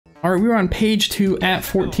All right, we were on page 2 at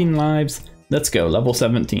 14 lives. Let's go, level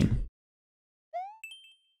 17.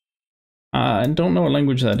 I don't know what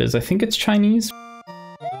language that is. I think it's Chinese.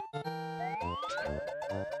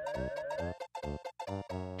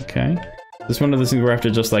 Okay. This is one of those things where I have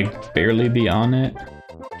to just like barely be on it.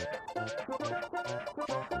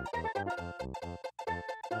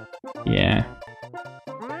 Yeah.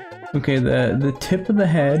 Okay, the tip of the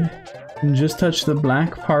head can just touch the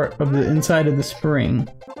black part of the inside of the spring.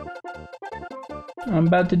 I'm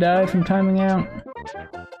about to die from timing out.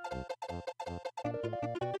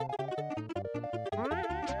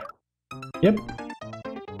 Yep.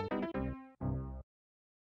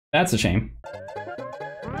 That's a shame.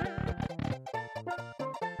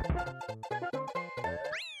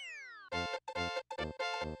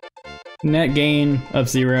 Net gain of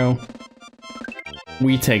 0.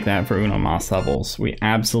 We take that for Uno Mas levels. We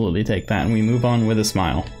absolutely take that, and we move on with a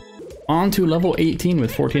smile. On to level 18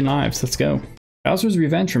 with 14 lives. Let's go. Bowser's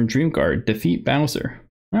Revenge from Dream Guard. Defeat Bowser.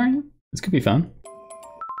 Alright, this could be fun.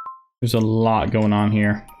 There's a lot going on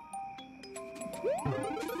here.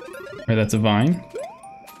 Alright, that's a vine.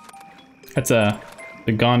 That's the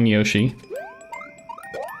Gone Yoshi.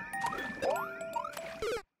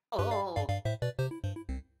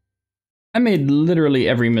 I made literally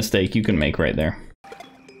every mistake you can make right there.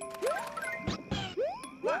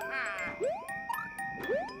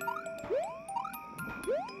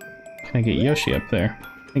 Can I get Yoshi up there?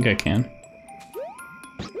 I think I can.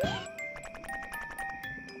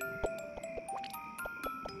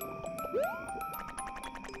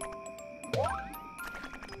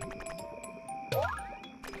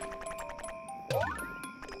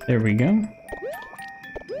 There we go.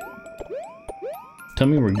 Tell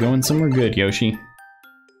me we're going somewhere good, Yoshi.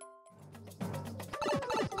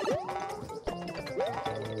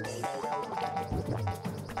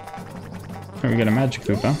 Oh, we got a magic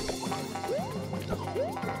Koopa.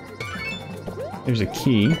 There's a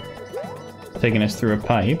key. Taking us through a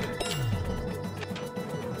pipe.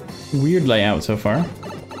 Weird layout so far.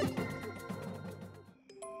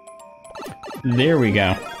 There we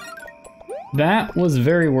go. That was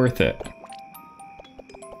very worth it.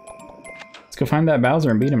 Let's go find that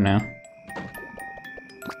Bowser and beat him now.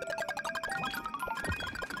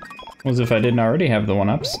 As if I didn't already have the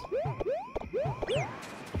 1-ups.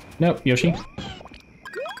 Nope, Yoshi.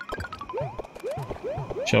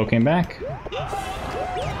 Shell came back.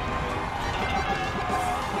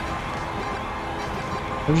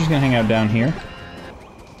 We're just gonna hang out down here.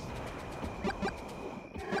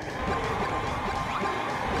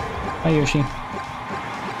 Hi, Yoshi.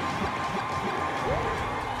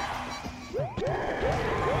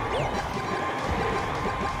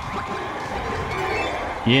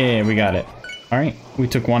 Yeah, we got it. Alright, we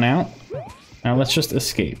took one out. Now let's just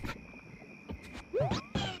escape.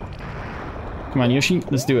 Come on, Yoshi,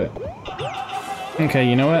 let's do it. Okay,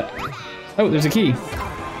 you know what? Oh, there's a key.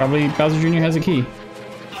 Probably Bowser Jr. has a key.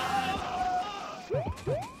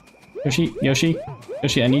 Yoshi, Yoshi,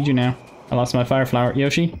 Yoshi, I need you now. I lost my fire flower.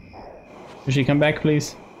 Yoshi? Yoshi, come back,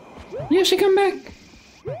 please. Yoshi, come back!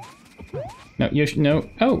 No, Yoshi, no.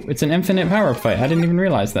 Oh, it's an infinite power-up fight. I didn't even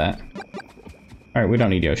realize that. Alright, we don't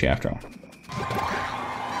need Yoshi after all.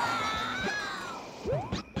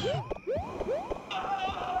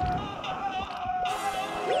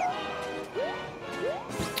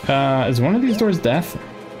 Is one of these doors death?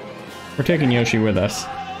 We're taking Yoshi with us.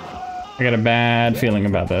 I got a bad feeling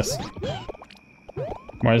about this.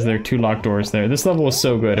 Why is there 2 locked doors there? This level is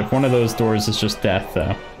so good. If one of those doors is just death,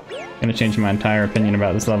 though, I'm gonna change my entire opinion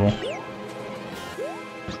about this level.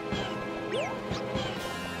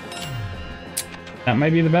 That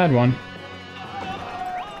might be the bad one.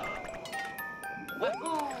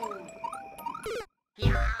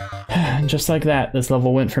 And just like that, this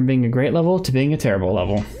level went from being a great level to being a terrible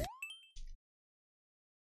level.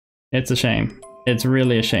 It's a shame. It's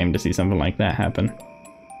really a shame to see something like that happen.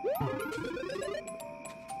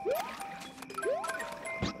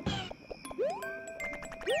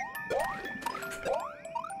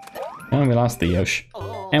 And we lost the Yosh.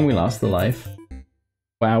 And we lost the life.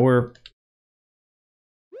 Wow, we're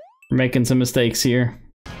making some mistakes here.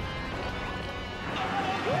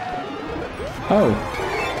 Oh,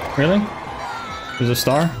 really? There's a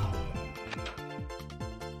star?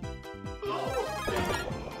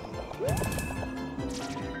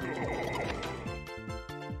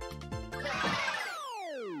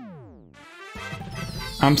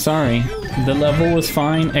 I'm sorry. The level was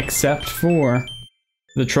fine except for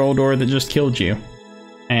the troll door that just killed you.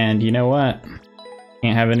 And you know what?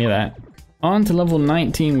 Can't have any of that. On to level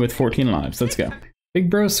 19 with 14 lives. Let's go.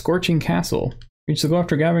 Big Bro's Scorching Castle. Reach the goal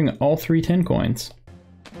after gathering all 3 10 coins.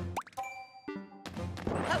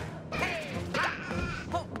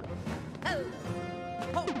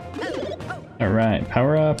 Alright,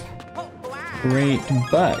 power up. Great,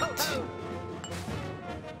 but...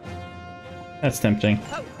 That's tempting.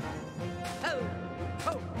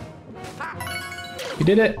 We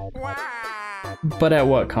did it! But at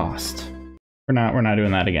what cost? We're not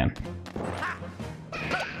doing that again.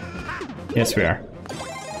 Yes, we are.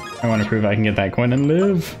 I want to prove I can get that coin and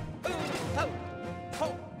live.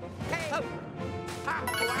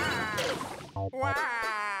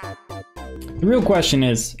 The real question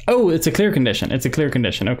is, oh, it's a clear condition. It's a clear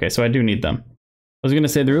condition. Okay, so I do need them. I was gonna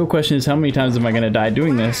say the real question is how many times am I gonna die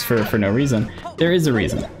doing this for no reason? There is a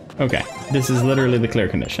reason. Okay, this is literally the clear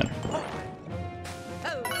condition.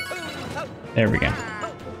 There we go.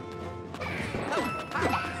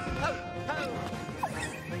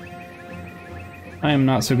 I am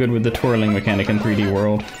not so good with the twirling mechanic in 3D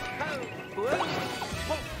World.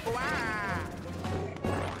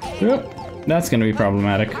 Yep, that's gonna be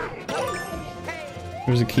problematic.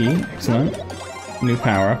 There's a key, excellent. New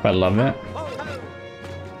power-up, I love it.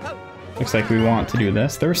 Looks like we want to do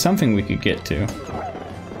this. There was something we could get to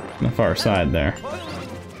on the far side there.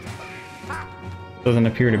 Doesn't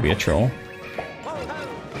appear to be a troll.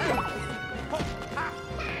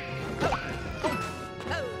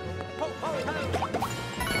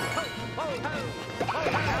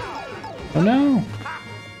 Oh no!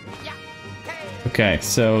 Okay,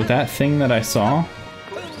 so that thing that I saw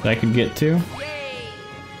that I could get to,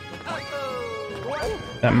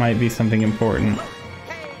 that might be something important.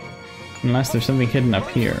 Unless there's something hidden up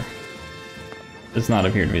here. Does not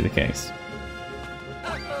appear to be the case.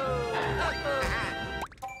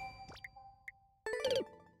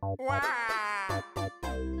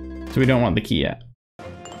 So we don't want the key yet.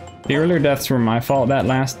 The earlier deaths were my fault. That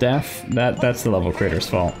last death, that's the level creator's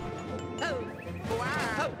fault.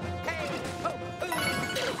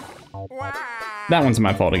 That one's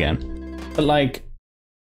my fault again. But like,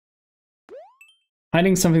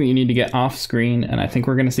 hiding something that you need to get off screen, and I think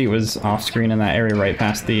we're gonna see it was off screen in that area right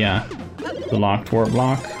past the locked warp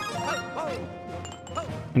block.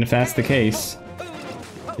 And if that's the case,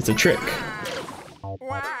 it's a trick.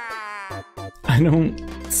 I don't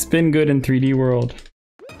spin good in 3D World.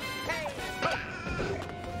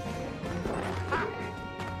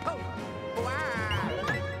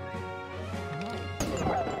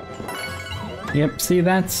 Yep, see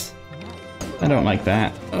that's... I don't like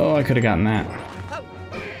that. Oh, I could have gotten that.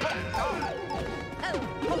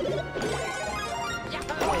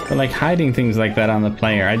 But like hiding things like that on the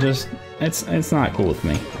player, I just... It's not cool with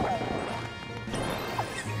me.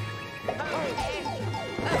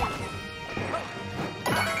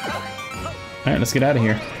 Alright, let's get out of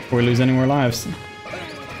here before we lose any more lives.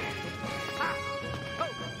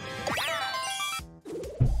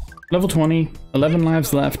 Level 20, 11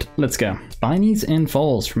 lives left, let's go. Binies and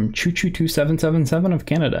Falls from Choo-Choo2777 of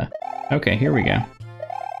Canada. Okay, here we go.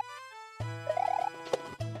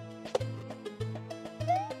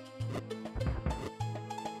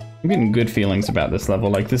 I'm getting good feelings about this level,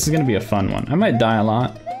 like this is gonna be a fun one. I might die a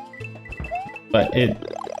lot, but it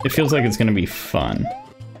feels like it's gonna be fun.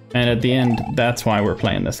 And at the end, that's why we're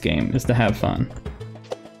playing this game, is to have fun.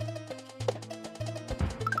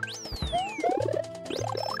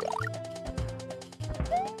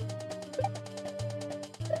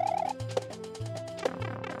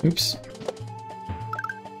 Oops.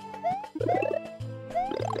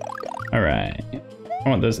 Alright. I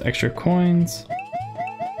want those extra coins.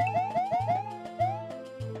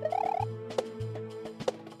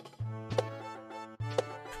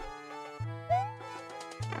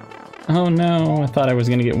 Oh no, I thought I was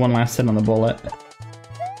gonna get one last hit on the bullet.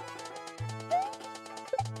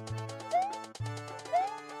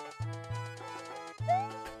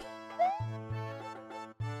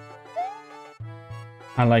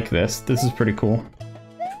 I like this. This is pretty cool.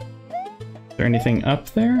 Is there anything up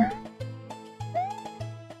there?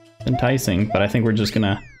 Enticing, but I think we're just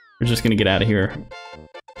gonna get out of here.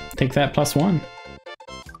 Take that +1.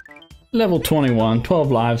 Level 21,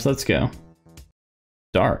 12 lives, let's go.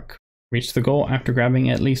 Dark. Reach the goal after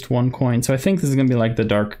grabbing at least 1 coin. So I think this is gonna be like the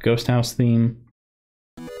Dark Ghost House theme.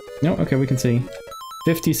 No, okay, we can see.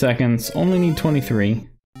 50 seconds, only need 23.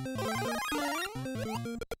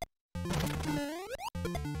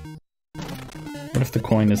 What if the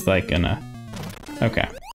coin is like in a... Okay. I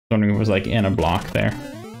was wondering if it was like in a block there.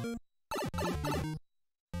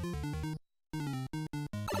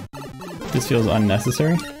 This feels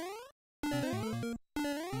unnecessary.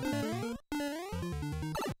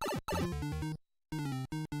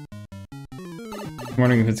 I'm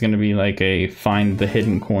wondering if it's going to be like a find the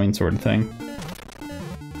hidden coin sort of thing.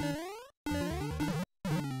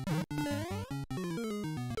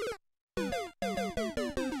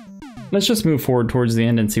 let's just move forward towards the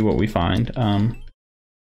end and see what we find.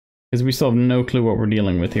 Because we still have no clue what we're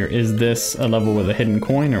dealing with here. Is this a level with a hidden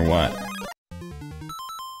coin or what?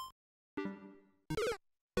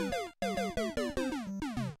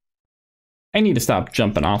 I need to stop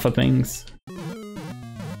jumping off of things.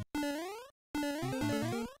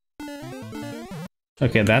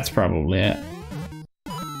 Okay, that's probably it.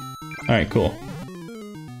 Alright, cool.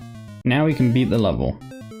 Now we can beat the level.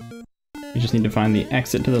 We just need to find the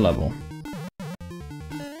exit to the level.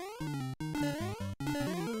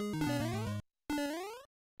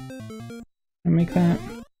 Can I make that?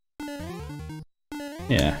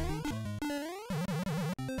 Yeah.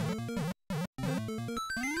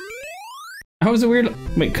 That was a weird...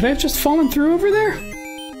 Wait, could I have just fallen through over there?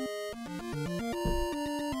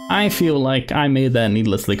 I feel like I made that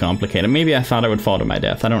needlessly complicated. Maybe I thought I would fall to my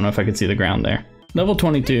death. I don't know if I could see the ground there. Level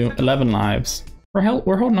 22, 11 lives. We're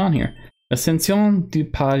holding on here. Ascension du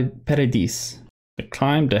Paradis. The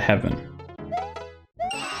climb to heaven.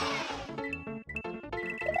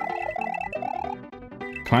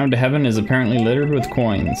 Climb to heaven is apparently littered with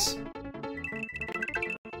coins.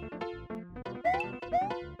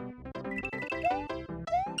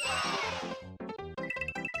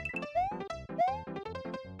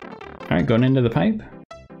 Alright, going into the pipe.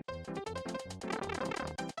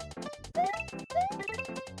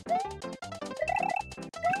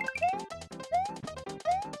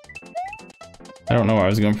 I don't know why I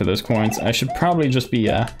was going for those coins. I should probably just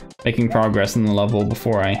be making progress in the level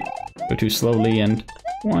before I go too slowly and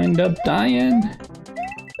wind up dying.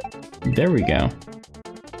 There we go.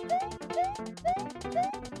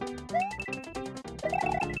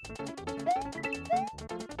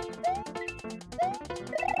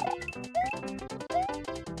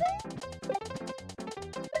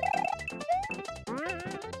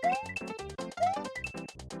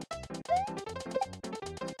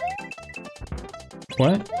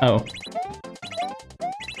 What? Oh.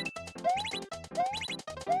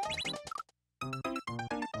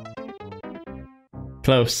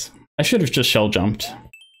 Close. I should have just shell jumped.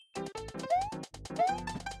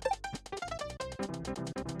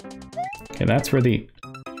 Okay, that's where the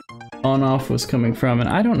on-off was coming from, and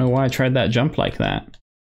I don't know why I tried that jump like that.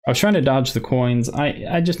 I was trying to dodge the coins.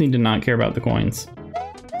 I just need to not care about the coins.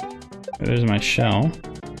 There's my shell.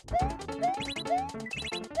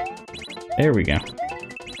 There we go.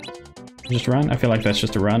 Just run? I feel like that's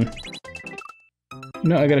just a run.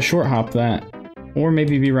 No, I gotta short hop that. Or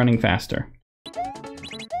maybe be running faster.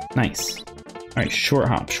 Nice. Alright, short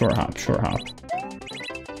hop, short hop, short hop.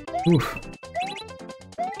 Oof.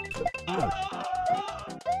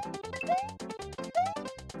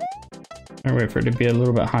 Alright, wait for it to be a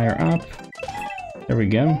little bit higher up. There we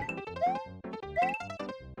go.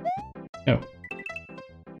 Oh.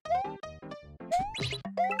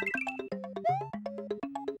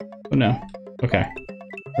 Oh no. Okay.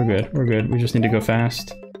 We're good, we're good. We just need to go fast.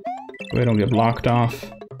 So we don't get blocked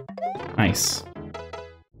off. Nice.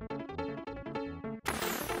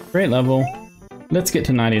 Great level. Let's get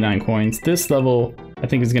to 99 coins. This level, I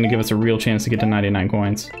think, is going to give us a real chance to get to 99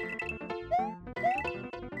 coins.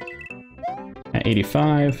 At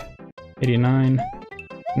 85, 89,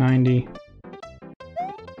 90,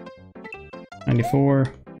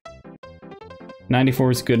 94.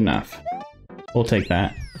 94 is good enough. We'll take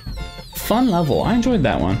that. Fun level. I enjoyed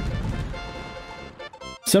that one.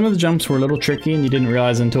 Some of the jumps were a little tricky and you didn't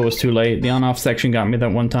realize until it was too late. The on-off section got me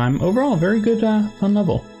that one time. Overall, very good, fun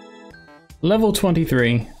level. Level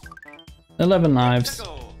 23. 11 lives.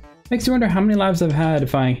 Makes you wonder how many lives I've had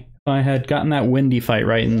if I had gotten that windy fight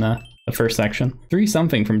right in the first section. 3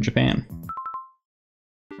 something from Japan.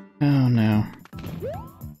 Oh no.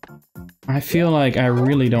 I feel like I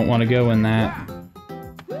really don't want to go in that.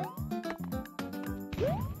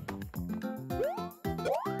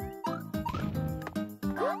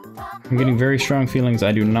 I'm getting very strong feelings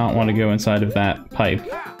I do not want to go inside of that pipe.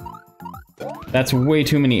 That's way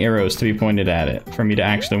too many arrows to be pointed at it for me to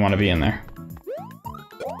actually want to be in there.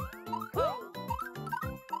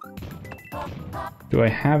 Do I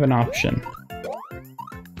have an option?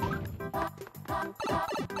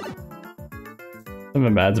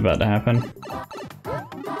 Something bad's about to happen.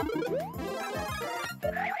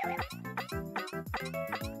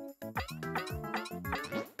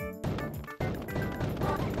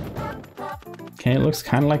 Okay, it looks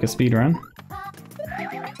kind of like a speed run.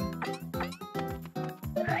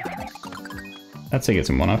 That's to get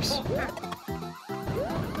some one-ups.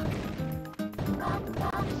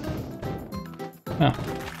 Oh.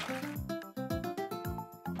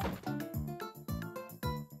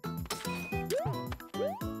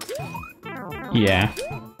 Yeah.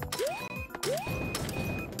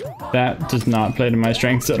 That does not play to my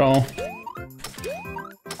strengths at all.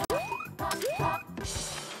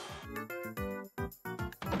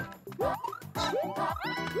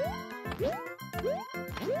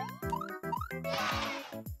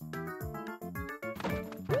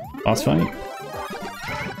 Boss fight.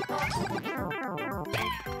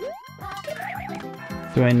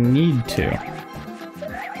 Do I need to?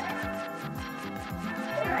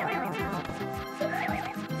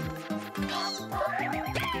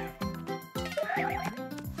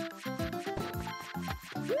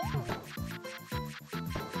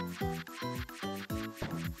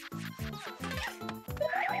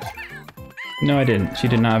 No, I didn't. She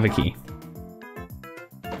did not have a key.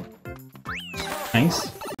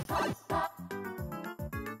 Nice.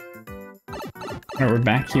 Alright, we're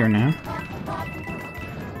back here now.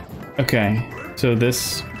 Okay, so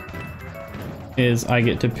this is I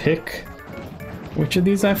get to pick which of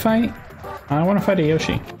these I fight. I want to fight a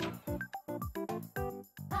Yoshi.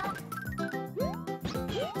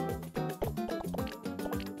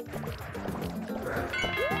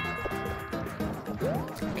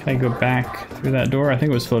 Can I go back through that door? I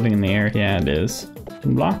think it was floating in the air. Yeah, it is.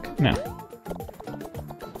 Block? No.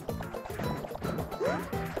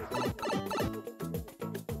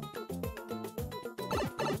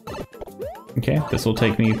 Okay, this will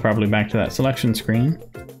take me probably back to that selection screen.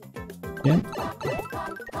 Yep.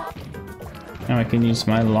 Now I can use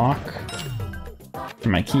my lock, or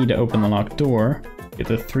my key to open the locked door, get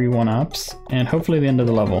the 3 1-ups, and hopefully the end of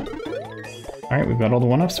the level. Alright, we've got all the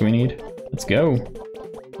 1-ups we need. Let's go.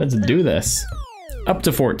 Let's do this. Up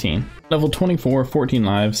to 14. Level 24, 14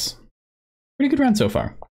 lives. Pretty good run so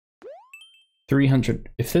far. 300.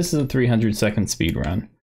 If this is a 300-second speed run,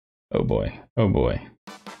 oh boy, oh boy.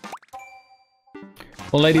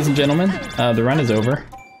 Well, ladies and gentlemen, the run is over.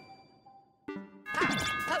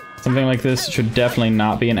 Something like this should definitely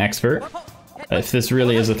not be an expert. If this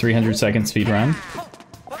really is a 300-second speed run.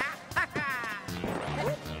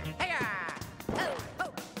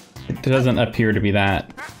 It doesn't appear to be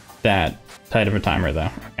that tight of a timer though.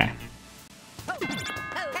 Okay.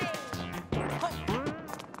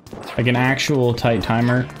 Like an actual tight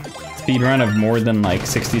timer speed run of more than like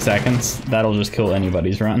 60 seconds, that'll just kill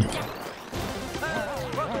anybody's run.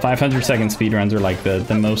 500-second speed runs are like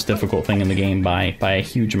the most difficult thing in the game by a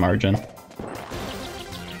huge margin.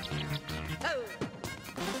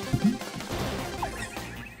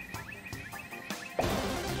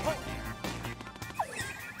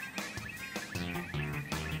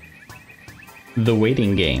 The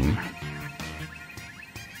waiting game.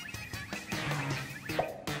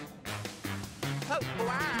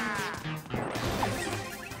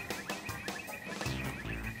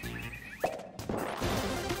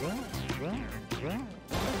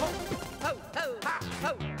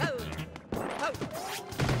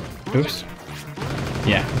 Oops.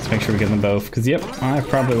 Yeah, let's make sure we get them both, because yep, I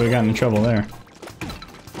probably would have gotten in trouble there.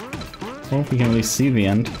 Well, we can at least see the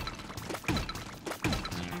end.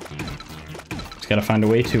 Just gotta find a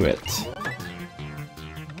way to it.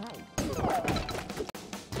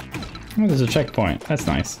 Oh, there's a checkpoint. That's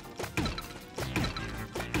nice.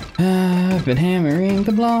 I've been hammering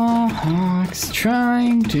the blocks,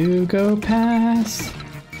 trying to go past.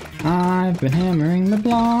 I've been hammering the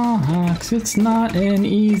blocks, it's not an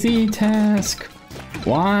easy task.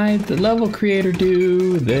 Why'd the level creator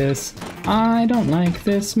do this? I don't like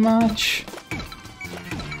this much.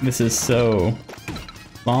 This is so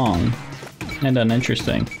long and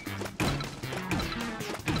uninteresting.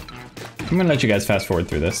 I'm gonna let you guys fast forward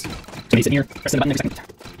through this. Can you sit here? Press the button next second.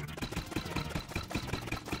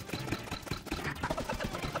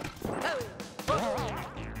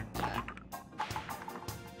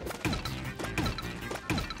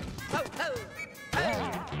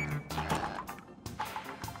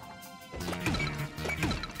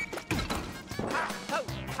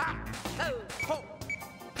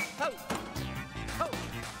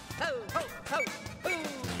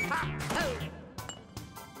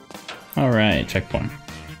 Alright, checkpoint.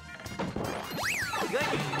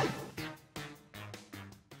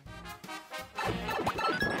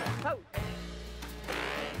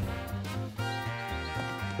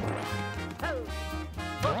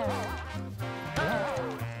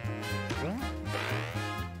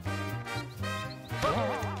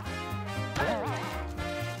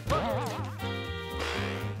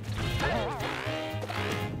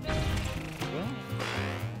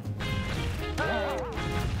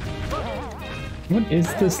 What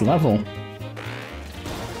is this level?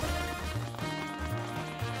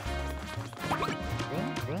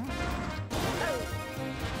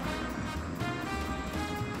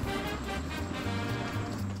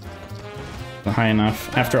 Not high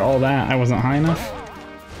enough. After all that, I wasn't high enough.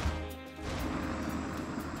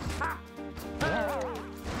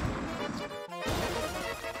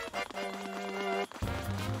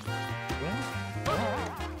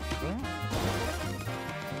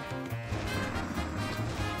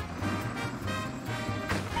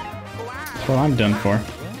 That's what I'm done for.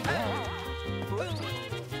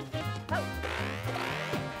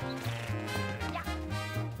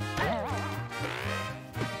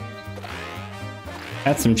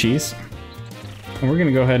 That's some cheese. And we're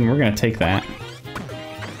gonna go ahead and we're gonna take that.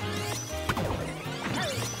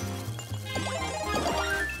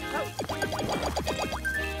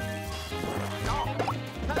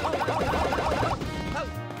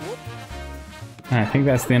 I think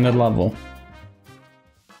that's the end of the level.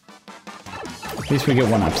 At least we get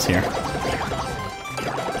 1-ups here.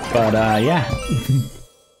 But yeah.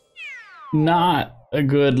 Not a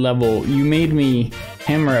good level. You made me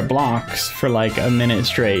hammer at blocks for like a minute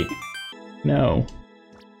straight. No.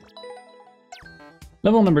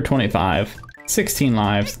 Level number 25. 16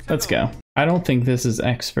 lives. Let's go. I don't think this is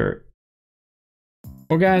expert.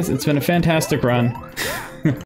 Well guys, it's been a fantastic run.